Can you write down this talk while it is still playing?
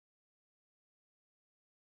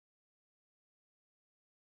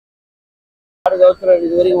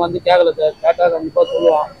இது வரைக்கும் வந்து கேட்கல சார். கேட்டால் கண்டிப்பாக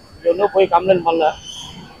சொல்லுவான். இன்னும் போய் கம்ப்ளைண்ட் பண்ணல.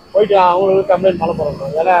 போயிட்டு அவங்களுக்கு கம்ப்ளைண்ட் பண்ண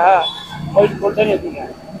போகிறோம். ஏன்னா போயிட்டு சொல்லிட்டேன்னு வச்சுங்க.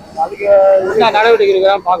 அதுக்கு என்ன நடவடிக்கை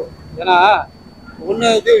இருக்கிறான்னு பார்க்கணும். ஏன்னா ஒன்று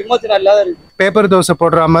இது விமர்சனம் இல்லாத இருக்குது. பேப்பர் தோசை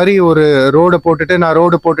போடுற மாதிரி ஒரு ரோடு போட்டுட்டு நான்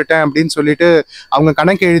ரோடு போட்டுட்டேன் அப்படின்னு சொல்லிட்டு அவங்க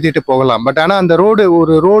கணக்கு எழுதிட்டு போகலாம். பட் ஆனால் அந்த ரோடு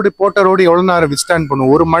போட்ட ரோடு எவ்வளோ நேரம் விஸ்டாண்ட்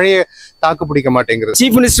பண்ணும்? ஒரு மழையை தாக்கு பிடிக்க மாட்டேங்குது.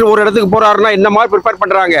 சீஃப் மினிஸ்டர் ஒரு இடத்துக்கு போறாருன்னா இந்த மாதிரி ப்ரிப்பேர்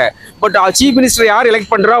பண்றாங்க. பட் சீஃப் மினிஸ்டர் யார்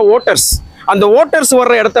எலெக்ட் பண்றா? ஓட்டர்ஸ். அந்த ஓட்டர்ஸ்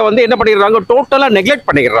வர்ற இடத்த வந்து என்ன பண்ணிடுறாங்க? டோட்டலா நெக்லெக்ட்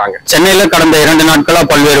பண்ணிடுறாங்க. சென்னையில கடந்த 2 நாட்களா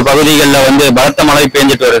பல்வேறு பகுதிகளில் வந்து பலத்த மழை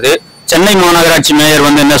பெஞ்சிட்டு வருது. சென்னை மாநகராட்சி மேயர்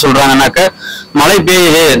வந்து என்ன சொல்றாங்கன்னாக்க, மழை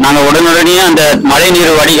பெய்யுது, நாங்க உடனடியாக அந்த மழை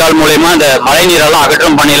நீர் வடிகால் மூலயமா அந்த மழை நீரெல்லாம்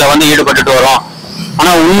அகற்றும் பணியில வந்து ஈடுபட்டுட்டு வரோம்.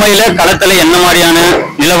 ஆனா உண்மையில களத்துல என்ன மாதிரியான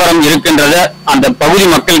நிலவரம் இருக்குன்றத அந்த பகுதி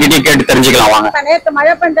மக்கள் கிட்டே கேட்டு தெரிஞ்சுக்கலாம் வாங்க. நேற்று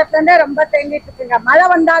மழை பண்றதுல இருந்தே ரொம்ப தேங்கிட்டு இருக்குங்க. மழை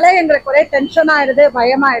வந்தாலே எங்களுக்கு ஒரே டென்ஷன் ஆயிடுது,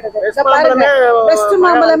 பயமாயிடுது. பாருங்க, வெஸ்ட்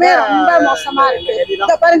மாம்பலமே ரொம்ப மோசமா இருக்கு.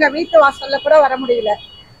 இத பாருங்க, வீட்டு வாசல்ல கூட வர முடியல.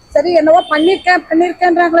 சரி, என்னவோ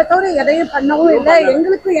பண்ணிருக்கேன்றாங்களே தவிர எதையும் பண்ணவும் இல்லை.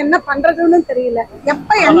 எங்களுக்கு என்ன பண்றதுன்னு தெரியல.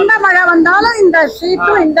 எப்ப எந்த மழை வந்தாலும் இந்த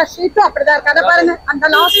ஷீட்டும் அப்படிதான் இருக்கு. அதை பாருங்க, அந்த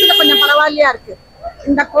லாஸ்ட்ல கொஞ்சம் பரவாயில்லையா இருக்கு.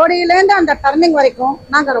 இந்த கோடியிலேருந்து அந்த டர்னிங் வரைக்கும்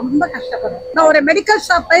நாங்க ரொம்ப கஷ்டப்படுறோம். நான் ஒரு மெடிக்கல்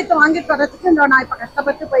ஷாப் போயிட்டு வாங்கிட்டு வர்றதுக்கு நான் இப்ப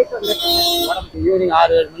கஷ்டப்பட்டு போயிட்டு வந்துட்டேன். ஈவினிங்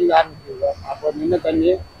 6-7 மணிக்கு ஆரம்பிச்சிருக்கோம். அப்போ நின்று தண்ணி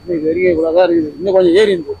இன்னும் வெறிய இவ்வளோதான் இருக்குது. இன்னும் கொஞ்சம்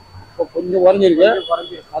ஏறி இருக்கு. இப்போ கொஞ்சம் குறைஞ்சிருக்கு.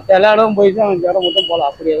 மற்ற எல்லா இடமும் போயிட்டு அந்த இடம் மட்டும் போகலாம்.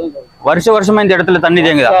 அப்படியே தான் வருஷமா இந்த இடத்துல தண்ணி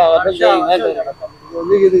தேங்குதா?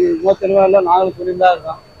 இது தெளிவா இல்லை. நாங்களும் சொல்லியிருந்தா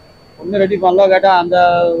இருக்கோம். ஒன்றும் ரெடி பண்ணலாம். கேட்டால் அந்த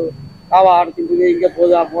காவா அடைச்சிட்டு இங்கே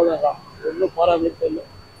போதும் ஒன்றும் போகிற மாதிரி தெரியல.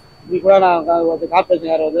 இன்னைக்கு கூட நான்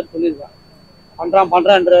கார்பரேஷன் வந்து சொல்லியிருக்கேன்.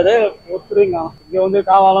 பண்ணுறான்ன்றாரு. ஒத்துருங்க. இங்கே வந்து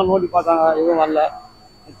காவாலாம் நோண்டி பார்த்தாங்க, எதுவும் வரல.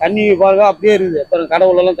 தண்ணி பாருங்க அப்படியே இருக்குது. எத்தனை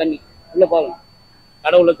கடவுளெல்லாம் தண்ணி உள்ளே பாருங்க.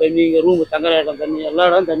 கடவுள தண்ணி, இங்கே ரூமு தங்குற இடம் தண்ணி, எல்லா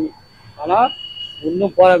இடம் தண்ணி. ஆனால்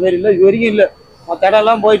இன்னும் போகிற மாரி இல்லை. இது வரைக்கும் இல்லை. மற்ற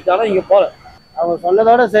இடம்லாம் போயிடுச்சாலும் இங்கே போகல. அவங்க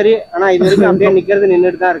சொன்னதோட சரி. ஆனால் இது வரைக்கும் அப்படியே நிற்கிறது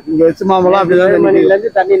நின்றுட்டு தான் இருக்கு. இங்கே வெச்சு மாம்பழம் அப்படி 7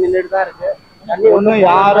 மணிலேருந்து தண்ணி நின்றுட்டு தான் இருக்கு. தண்ணி ஒன்றும்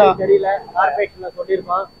யாரும் தெரியல. கார்பரேஷனில்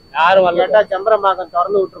சொல்லியிருக்கோம், யாரும் வரல. சம்பரம்பாக்கம்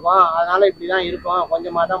திறந்து விட்டுருக்கோம், அதனால இப்படிதான் இருக்கும்,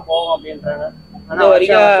 கொஞ்சமா தான் போகும் அப்படின்றாங்க. ஆனா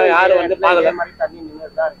வரைக்கும் யாரும் வந்து பார்க்கல. மாதிரி தண்ணி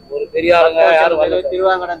நின்றுட்டு தான் இருக்கு. ஒரு பெரிய ஆளுங்க யாரும் வரல.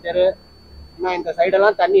 திருவாங்கடம் தெரு, இந்த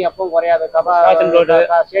சைடெல்லாம் தண்ணி எப்பவும் குறையாது.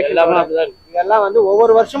 இதெல்லாம் வந்து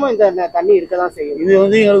ஒவ்வொரு வருஷமும் இந்த தண்ணி இருக்கதான் செய்யும். இது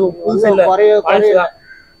வந்து எங்களுக்கு புதுசு இல்லை.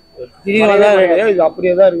 இது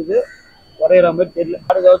அப்படியே தான் இருக்குது. குறையிற மாதிரி தெரியல.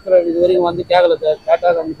 இது வரைக்கும் வந்து கேட்கல சார்.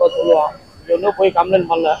 கேட்டால் கண்டிப்பாக சொல்லுவான். இன்னும் போய் கம்ப்ளைண்ட்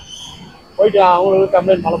பண்ணல. போயிட்டு அவங்களுக்கு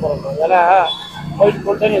கம்ப்ளைண்ட் பண்ண போகிறோம். ஏன்னா போயிட்டு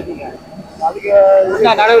சொல்லிட்டேன்னு வச்சுங்க. அதுக்கு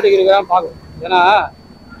என்ன நடவடிக்கை இருக்கிறான்னு பார்க்கணும். ஏன்னா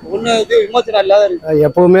ஒன்று இது விமர்சனம் இல்லாத இருக்குது.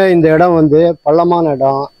 எப்போவுமே இந்த இடம் வந்து பள்ளமான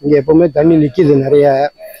இடம். இங்கே எப்போவுமே தண்ணி நிற்கிது நிறைய.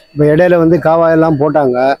 இப்போ இடையில வந்து காவாயெல்லாம்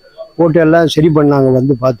போட்டு எல்லாம் சரி பண்ணாங்க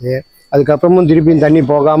வந்து பார்த்து. அதுக்கப்புறமும் திருப்பியும் தண்ணி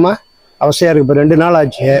போகாமல் அவசியம் இருக்குது. இப்போ 2 நாள்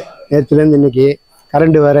ஆச்சு. நேற்றுலேருந்து இன்னைக்கு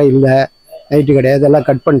கரண்ட்டு வேறு இல்லை, நைட்டு கிடையாது, எல்லாம்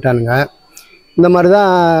கட் பண்ணிட்டானுங்க. இந்த மாதிரி தான்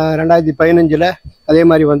 2015 அதே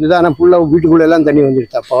மாதிரி வந்தது. ஆனால் ஃபுல்லாக வீட்டுக்குள்ளே எல்லாம் தண்ணி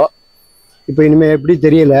வந்துடுச்சு. அப்போது இப்போ இனிமேல் எப்படி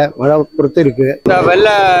தெரியல, மழை பொறுத்து இருக்குது. இந்த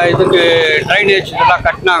வெள்ளை இதுக்கு ட்ரைனேஜ் இதெல்லாம்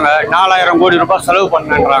கட்டினாங்க. 4000 கோடி ரூபாய் செலவு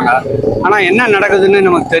பண்ணுறாங்க. ஆனால் என்ன நடக்குதுன்னு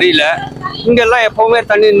நமக்கு தெரியல. இங்கெல்லாம் எப்போவுமே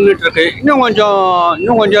தண்ணி நின்றுட்டு இருக்கு. இன்னும்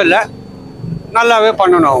கொஞ்சம் இல்லை, நல்லாவே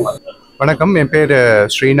பண்ணணும் அவங்க. வணக்கம், என் பேர்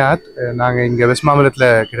ஸ்ரீநாத். நாங்கள் இங்கே வெஸ்ட் மாம்பலத்தில்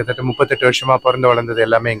கிட்டத்தட்ட 38 வருஷமாக பிறந்து வளர்ந்தது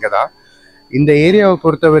எல்லாமே இங்கே தான். இந்த ஏரியாவை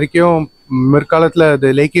பொறுத்த வரைக்கும் முற்காலத்தில் அது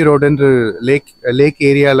லேக்கி ரோடுன்ற லேக்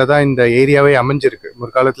ஏரியாவில் தான் இந்த ஏரியாவே அமைஞ்சிருக்கு.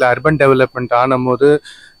 முற்காலத்தில் அர்பன் டெவலப்மெண்ட் ஆனும்போது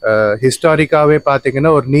ஹிஸ்டாரிக்காகவே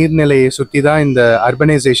பார்த்தீங்கன்னா ஒரு நீர்நிலையை சுற்றி தான் இந்த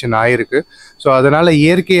அர்பனைசேஷன் ஆயிருக்கு. ஸோ அதனால்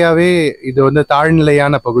இயற்கையாகவே இது வந்து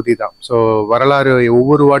தாழ்நிலையான பகுதி தான். ஸோ வரலாறு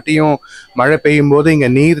ஒவ்வொரு வாட்டியும் மழை பெய்யும் போது இங்கே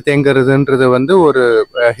நீர் தேங்குறதுன்றது வந்து ஒரு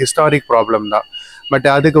ஹிஸ்டாரிக் ப்ராப்ளம் தான். பட்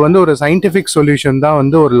அதுக்கு வந்து ஒரு சயின்டிஃபிக் சொல்யூஷன் தான்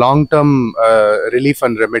வந்து ஒரு long term relief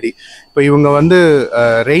and remedy. இப்போ இவங்க வந்து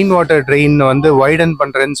ரெயின் வாட்டர் ட்ரெயின் வந்து வைடன்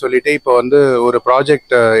பண்ணுறேன்னு சொல்லிட்டு இப்போ வந்து ஒரு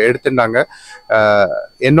ப்ராஜெக்ட் எடுத்துட்டாங்க.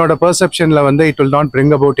 என்னோட பெர்செப்ஷனில் வந்து it will not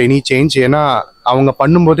bring about any change. ஏன்னா அவங்க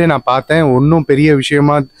பண்ணும்போதே நான் பார்த்தேன், ஒன்றும் பெரிய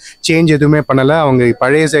விஷயமா சேஞ்ச் எதுவுமே பண்ணலை. அவங்க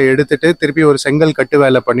பழையசை எடுத்துட்டு திருப்பி ஒரு செங்கல் கட்டு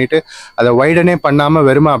வேலை பண்ணிட்டு அதை வைடனே பண்ணாமல்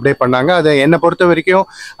வெறுமை அப்படியே பண்ணாங்க. அதை என்னை பொறுத்த வரைக்கும்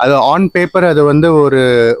அது ஆன் பேப்பர் அது வந்து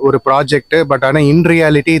ஒரு ப்ராஜெக்ட். பட் ஆனால் in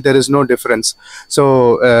reality there is no difference. So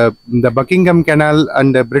இந்த பக்கிங்ஹாம் கெனால்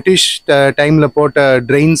அண்ட் பிரிட்டிஷ் டைமில் போட்ட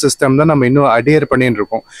ட்ரெயின் சிஸ்டம் தான் நம்ம இன்னும் அடியர் பண்ணிட்டு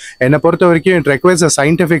இருக்கோம். என்னை பொறுத்த வரைக்கும் it requires a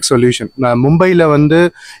scientific solution. மும்பையில் வந்து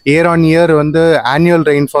இயர் ஆன் இயர் வந்து ஆனுவல்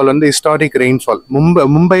ரெயின்ஃபால் வந்து ஹிஸ்டாரிக் ரெயின்ஃபால். ஆல்.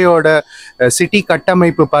 மும்பையோட சிட்டி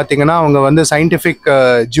கட்டமைப்பு பார்த்தீங்கன்னா அவங்க வந்து சயின்டிஃபிக்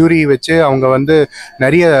ஜூரி வச்சு அவங்க வந்து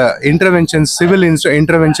நிறைய இன்டர்வென்ஷன்ஸ், சிவில்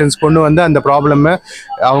இன்டர்வென்ஷன்ஸ் கொண்டு வந்து அந்த ப்ராப்ளமை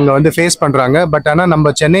அவங்க வந்து ஃபேஸ் பண்ணுறாங்க. பட் ஆனால்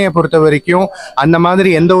நம்ம சென்னையை பொறுத்த வரைக்கும் அந்த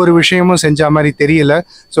மாதிரி எந்த ஒரு விஷயமும் செஞ்ச மாதிரி தெரியல.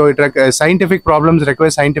 So scientific problems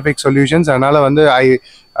require scientific solutions. அதனால வந்து ஐ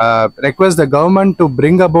request the government to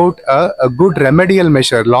bring about a good remedial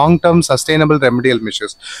measure, long term sustainable remedial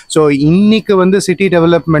measures. So இன்னைக்கு வந்து city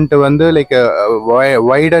development வந்து like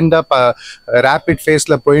widened up rapid phase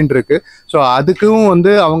ல போயிட்டு இருக்கு. ஸோ அதுக்கும்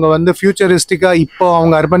வந்து அவங்க வந்து ஃபியூச்சரிஸ்டிக்கா இப்போ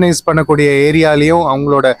அவங்க அர்பனைஸ் பண்ணக்கூடிய ஏரியாலையும்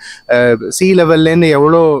அவங்களோட சி லெவல்லேருந்து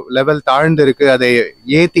எவ்வளோ லெவல் தாழ்ந்து இருக்கு, அதை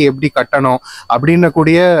ஏற்றி எப்படி கட்டணும் அப்படின்ன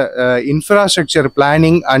கூடிய இன்ஃப்ராஸ்ட்ரக்சர்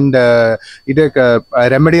பிளானிங் அண்ட் இதுக்கு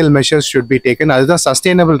remedial measures should be taken. அதுதான்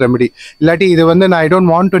சஸ்டைனபிள் ரெமெடி. இல்லாட்டி இது வந்து நான் I don't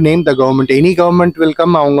want to name the government, any government will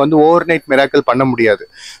come, அவங்க வந்து ஓவர் நைட் மிராக்கிள் பண்ண முடியாது.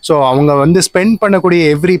 ஸோ அவங்க வந்து ஸ்பெண்ட் பண்ணக்கூடிய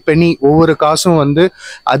எவ்ரி பெனி, ஒவ்வொரு காசும் வந்து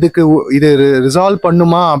அதுக்கு இது ரிசால்வ்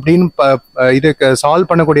பண்ணுமா அப்படின்னு இதுக்கு சால்வ்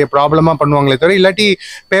பண்ணக்கூடிய ப்ராப்ளமாக பண்ணுவாங்களே தவிர, இல்லாட்டி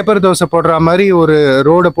பேப்பர் தோசை போடுற மாதிரி ஒரு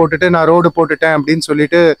ரோடு போட்டுட்டு நான் ரோடு போட்டுட்டேன் அப்படின்னு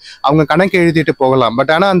சொல்லிட்டு அவங்க கணக்கு எழுதிட்டு போகலாம்.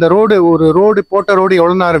 பட் ஆனால் அந்த ரோடு போட்ட ரோடு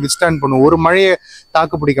எவ்வளோ நேரம் விஸ்டாண்ட் பண்ணும், ஒரு மழையை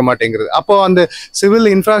தாக்கு பிடிக்க மாட்டேங்கிறது. அப்போ அந்த சிவில்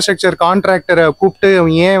இன்ஃப்ராஸ்ட்ரக்சர் கான்ட்ராக்டரை கூப்பிட்டு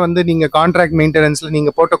ஏன் வந்து நீங்க கான்ட்ராக்ட் மெயின்டெனன்ஸ்ல நீங்க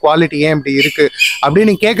போட்ட குவாலிட்டி ஏன் இப்படி இருக்கு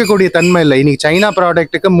அப்படின்னு கேட்கக்கூடிய தன்மை இல்லை. இன்னைக்கு சைனா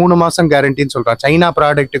ப்ராடக்ட்டுக்கு 3 மாசம் கேரண்டின்னு சொல்றான், சைனா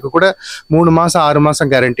ப்ராடக்ட்டுக்கு கூட 3 மாசம் 6 மாசம்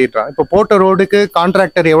கேரண்டின்றான். இப்போ போட்ட ரோடுக்கு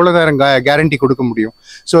கான்ட்ராக்டர் எவ்வளவு நேரம் கேரண்டி கொடுக்க முடியும்?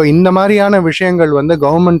 ஸோ இந்த மாதிரியான விஷயங்கள் வந்து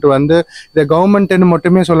கவர்மெண்ட் வந்து இதை கவர்மெண்ட்னு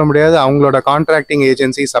மட்டுமே சொல்ல முடியாது, அவங்களோட contracting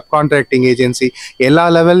agency, sub contracting agency எல்லா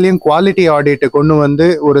லெவல்லையும் குவாலிட்டி ஆடிட்டை கொண்டு வந்து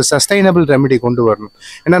ஒரு சஸ்டைனபிள் ரெமெடி கொண்டு வரணும்.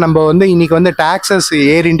 ஏன்னா நம்ம வந்து இன்னைக்கு வந்து டாக்ஸஸ்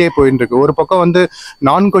ஏறிண்டே போயிட்டு இருக்கு. ஒரு பக்கம் வந்து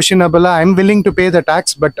non-questionable, I'm willing to pay the tax,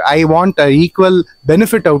 but I want an equal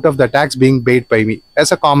benefit out of the tax being paid by me as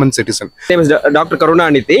a common citizen. My name is Dr.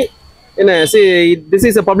 Karunanidhi. See, this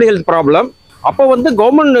is a public health problem. அப்போ வந்து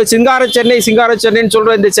government சிங்கார சென்னைன்னு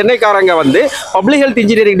சொல்ற இந்த சென்னைக்காரங்க வந்து public health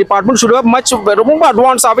engineering department should have much ரொம்ப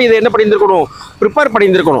அட்வான்ஸாகவே இதை என்ன பண்ணியிருக்கணும், prepare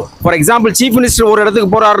பண்ணியிருக்கணும். ஃபார் எக்ஸாம்பிள் சீஃப் மினிஸ்டர் ஒரு இடத்துக்கு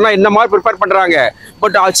போறாருன்னா என்ன மாதிரி ப்ரிப்பேர் பண்றாங்க.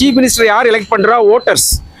 பட் சீஃப் மினிஸ்டர் யார் எலெக்ட் பண்றா? ஓட்டர்ஸ்.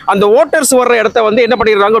 அந்த ஓட்டர்ஸ் வர்ற இடத்த வந்து என்ன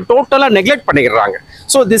பண்ணிடுறாங்க, டோட்டலாக நெக்லெக்ட் பண்ணிடுறாங்க.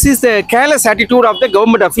 So this is the careless attitude of the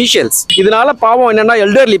government officials. இதனால பாவம் என்னன்னா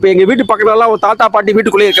எல்டர்லி, இப்போ எங்கள் வீட்டு பக்கத்துலலாம் ஒரு தாத்தா பாட்டி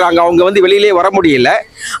வீட்டுக்குள்ளே இருக்கிறாங்க, அவங்க வந்து வெளியிலே வர முடியல.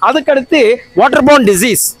 அதுக்கடுத்து வாட்டர் பார்ன்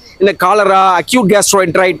டிசீஸ், இந்த காலரா, அக்யூட்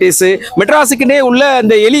கேஸ்ட்ரோஎன்ட்ரைட்டிஸ், மெட்ராஸுக்குன்னே உள்ள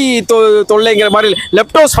அந்த எலி தொல்லைங்கிற மாதிரி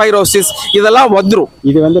லெப்டோஸ்பைரோசிஸ் இதெல்லாம் வந்துடும்.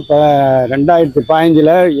 இது வந்து இப்போ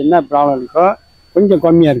 2015 என்ன ப்ராப்ளம் இருக்கோ கொஞ்சம்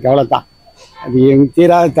கம்மியாக இருக்குது, அவ்வளோதான். அது எங்கள்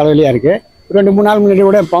தீராத தலைவலியாக இருக்குது. 2-3 நாள் முன்னாடி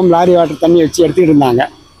கூட லாரி வாட்டர் தண்ணி வச்சு எடுத்துக்கிட்டு இருந்தாங்க.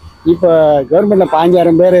 இப்போ கவர்மெண்ட்டில்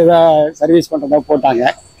 5000 பேர் ஏதாவது சர்வீஸ் பண்ணுறதா போட்டாங்க.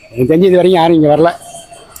 எனக்கு தெரிஞ்சு இது வரைக்கும் யாரும் இங்கே வரல,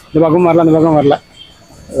 இந்த பக்கம் வரல, அந்த பக்கம் வரல.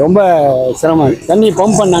 ரொம்ப சிரமம். தண்ணி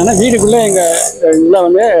பம்ப் பண்ணாங்கன்னா வீட்டுக்குள்ளே எங்கள் இதில்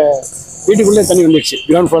வந்து வீட்டுக்குள்ளே தண்ணி வந்துடுச்சு,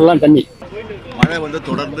 கிரவுண்ட் ஃப்ளோர்லாம் தண்ணி. மழை வந்து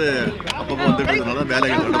தொடர்ந்து அப்பப்போ வந்துட்டு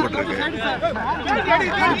வேலைகள் நடப்பட்டிருக்கு.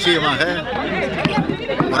 நிச்சயமாக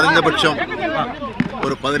குறைந்தபட்சம்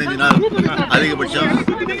ஒரு 15 நாள், அதிகபட்சம்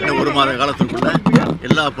இன்னும் 1 மாத காலத்திற்குள்ள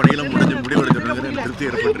எல்லா பணிகளும் முடிவடைஞ்சிருக்கிற திருப்தி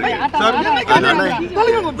ஏற்பட்டிருக்கு. அதனால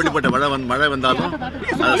இப்படிப்பட்ட மழை வந்தாலும்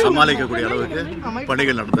அதை சமாளிக்கக்கூடிய அளவுக்கு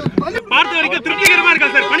பணிகள் நடந்திருக்கு.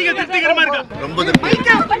 ரொம்ப திருப்தி.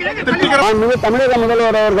 தமிழக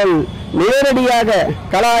முதல்வர் அவர்கள் நேரடியாக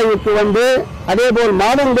கள ஆய்வுக்கு வந்து அதேபோல்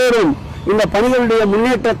மாதந்தோறும் இந்த பணிகளுடைய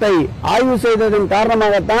முன்னேற்றத்தை ஆய்வு செய்ததன்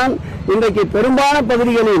காரணமாகத்தான் இன்றைக்கு பெரும்பாலான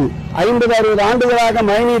பகுதிகளில் 50-60 ஆண்டுகளாக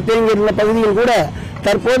மழைநீர் தேங்கியுள்ள பகுதியில் கூட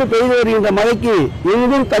தற்போது பெய்து வருகின்ற மழைக்கு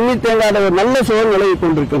எங்கும் தண்ணீர் தேங்காத ஒரு நல்ல சூழல் நிலவி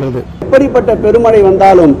கொண்டிருக்கிறது. எப்படிப்பட்ட பெருமழை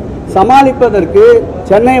வந்தாலும் சமாளிப்பதற்கு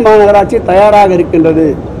சென்னை மாநகராட்சி தயாராக இருக்கின்றது.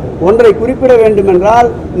 ஒன்றை குறிப்பிட வேண்டுமென்றால்,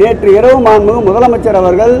 நேற்று இரவு மாண்புமிகு முதலமைச்சர்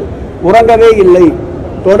அவர்கள் உறங்கவே இல்லை.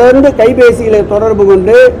 தொடர்ந்து கைபேசியிலே தொடர்பு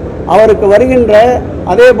கொண்டு அவருக்கு வருகின்ற,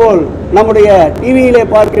 அதேபோல் நம்முடைய டிவியிலே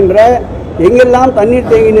பார்க்கின்ற எங்கெல்லாம் தண்ணீர்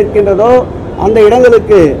தேங்கி நிற்கின்றதோ அந்த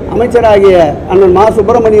இடங்களுக்கு அமைச்சராகிய அண்ணன் மா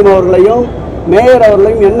சுப்பிரமணியம் அவர்களையும் மேயர்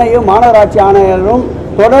அவர்களையும் என்னையும் மாநகராட்சி ஆணையரும்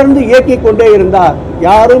தொடர்ந்து இயக்கிக் கொண்டே இருந்தார்.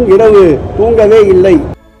 யாரும் இரவு தூங்கவே இல்லை.